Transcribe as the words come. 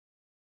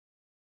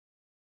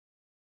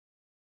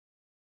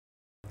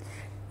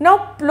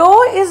Now,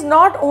 plough is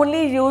not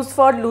only used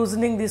for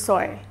loosening the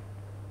soil,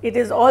 it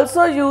is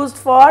also used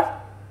for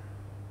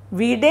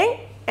weeding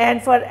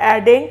and for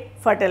adding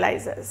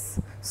fertilizers.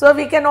 So,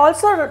 we can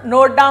also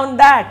note down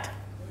that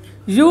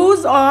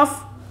use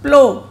of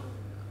plough.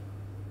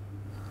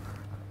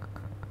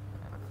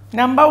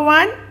 Number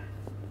 1,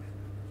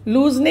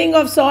 loosening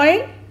of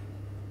soil.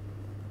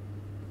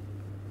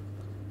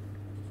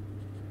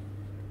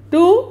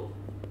 2,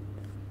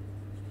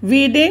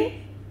 weeding,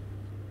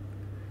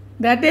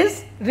 that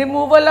is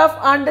removal of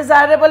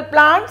undesirable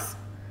plants.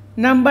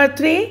 Number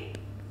 3,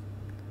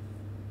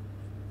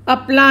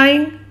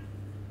 applying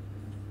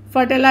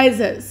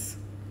fertilizers.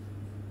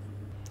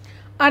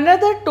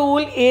 Another tool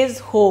is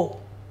hoe.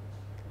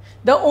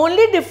 The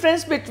only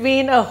difference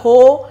between a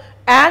hoe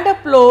and a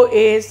plough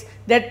is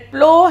that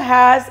plough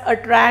has a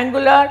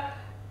triangular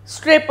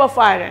strip of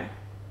iron,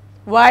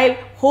 while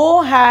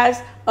hoe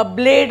has a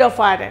blade of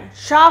iron,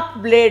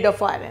 sharp blade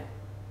of iron.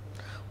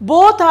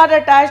 Both are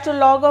attached to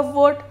log of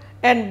wood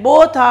and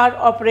both are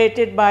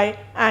operated by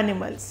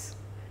animals,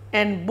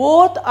 and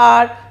both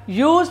are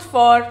used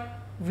for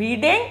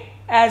weeding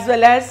as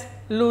well as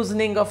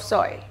loosening of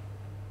soil.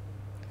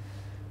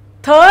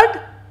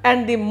 Third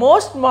and the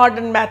most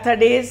modern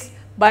method is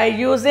by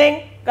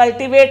using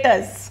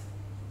cultivators.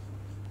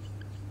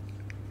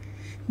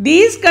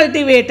 These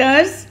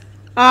cultivators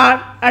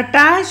are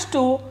attached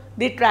to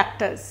the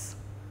tractors.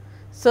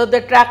 So, the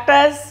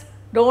tractors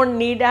do not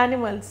need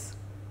animals,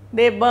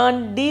 they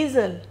burn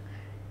diesel.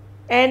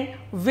 And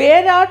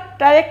where are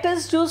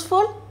tractors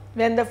useful?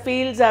 When the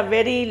fields are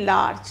very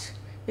large,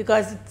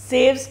 because it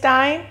saves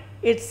time,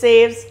 it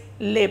saves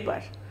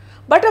labor.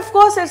 But of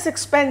course, it is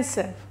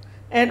expensive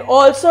and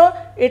also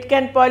it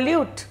can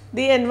pollute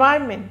the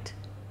environment.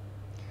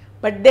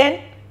 But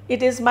then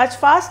it is much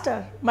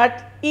faster,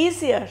 much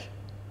easier.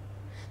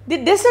 The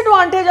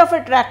disadvantage of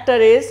a tractor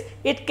is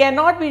it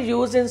cannot be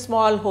used in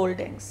small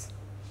holdings.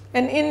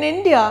 And in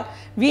India,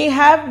 we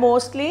have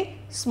mostly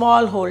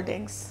small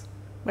holdings.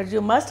 But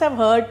you must have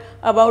heard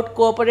about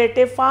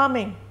cooperative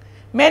farming.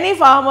 Many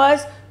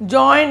farmers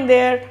join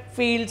their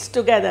fields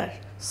together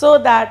so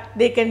that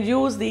they can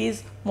use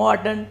these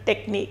modern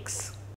techniques.